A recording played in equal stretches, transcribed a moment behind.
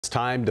It's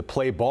time to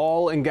play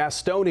ball in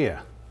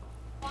Gastonia.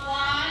 1,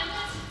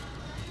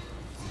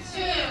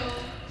 2,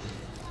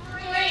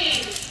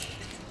 3.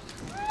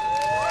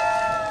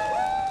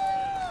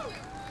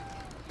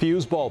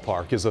 FUSE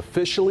Ballpark is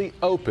officially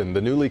open. The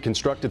newly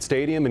constructed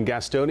stadium in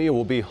Gastonia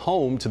will be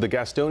home to the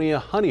Gastonia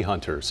Honey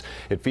Hunters.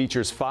 It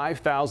features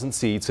 5,000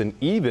 seats and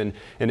even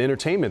an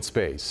entertainment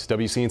space.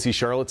 WCNC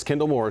Charlotte's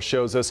Kendall Morris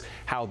shows us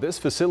how this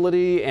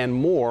facility and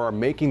more are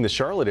making the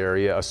Charlotte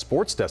area a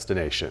sports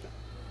destination.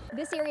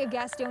 This area of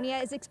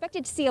Gastonia is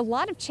expected to see a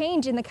lot of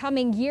change in the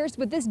coming years,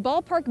 with this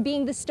ballpark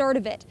being the start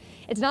of it.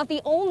 It's not the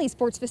only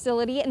sports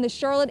facility in the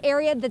Charlotte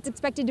area that's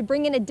expected to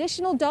bring in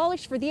additional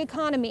dollars for the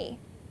economy.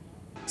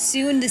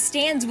 Soon, the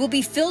stands will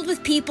be filled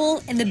with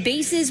people and the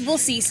bases will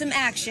see some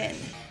action.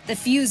 The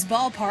FUSE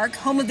Ballpark,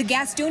 home of the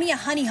Gastonia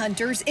Honey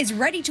Hunters, is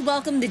ready to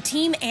welcome the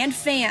team and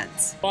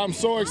fans. I'm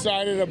so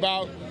excited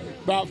about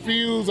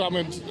FUSE.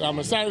 I'm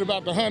excited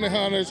about the Honey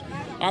Hunters.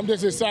 I'm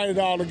just excited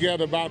all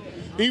together about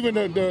even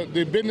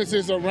the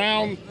businesses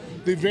around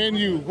the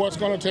venue, what's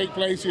going to take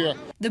place here.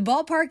 The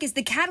ballpark is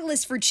the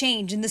catalyst for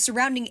change in the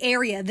surrounding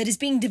area that is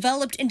being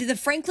developed into the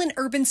Franklin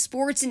Urban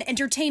Sports and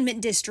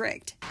Entertainment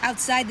District.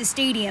 Outside the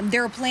stadium,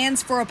 there are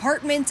plans for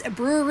apartments, a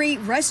brewery,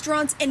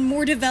 restaurants, and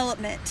more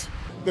development.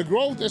 The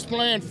growth that's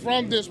planned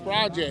from this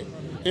project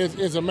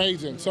is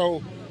amazing.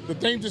 So the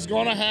things that's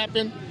going to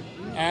happen,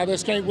 I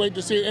just can't wait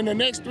to see it. In the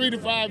next 3 to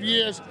 5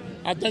 years,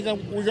 I think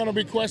we're going to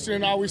be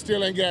questioning, are we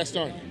still in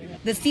Gastonia?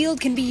 The field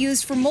can be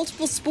used for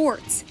multiple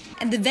sports,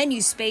 and the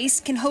venue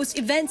space can host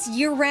events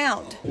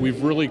year-round.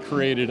 We've really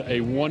created a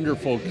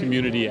wonderful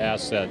community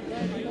asset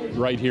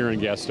right here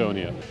in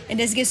Gastonia. And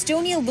as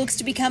Gastonia looks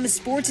to become a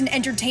sports and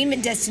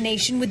entertainment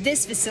destination with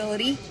this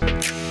facility,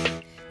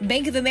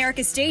 Bank of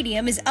America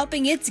Stadium is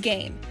upping its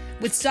game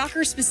with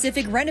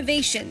soccer-specific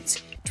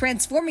renovations,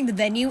 transforming the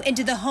venue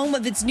into the home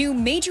of its new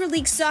Major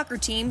League Soccer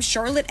team,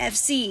 Charlotte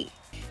FC.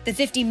 The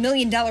 $50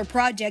 million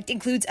project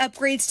includes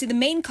upgrades to the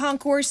main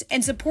concourse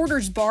and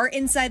supporters bar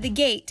inside the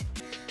gate,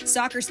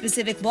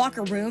 soccer-specific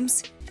locker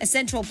rooms, a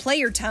central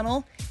player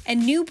tunnel,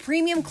 and new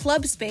premium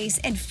club space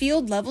and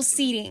field-level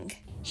seating.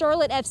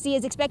 Charlotte FC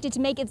is expected to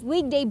make its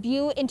league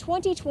debut in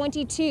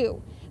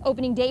 2022.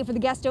 Opening day for the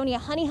Gastonia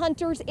Honey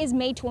Hunters is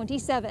May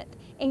 27th.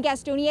 In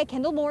Gastonia,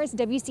 Kendall Morris,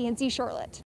 WCNC Charlotte.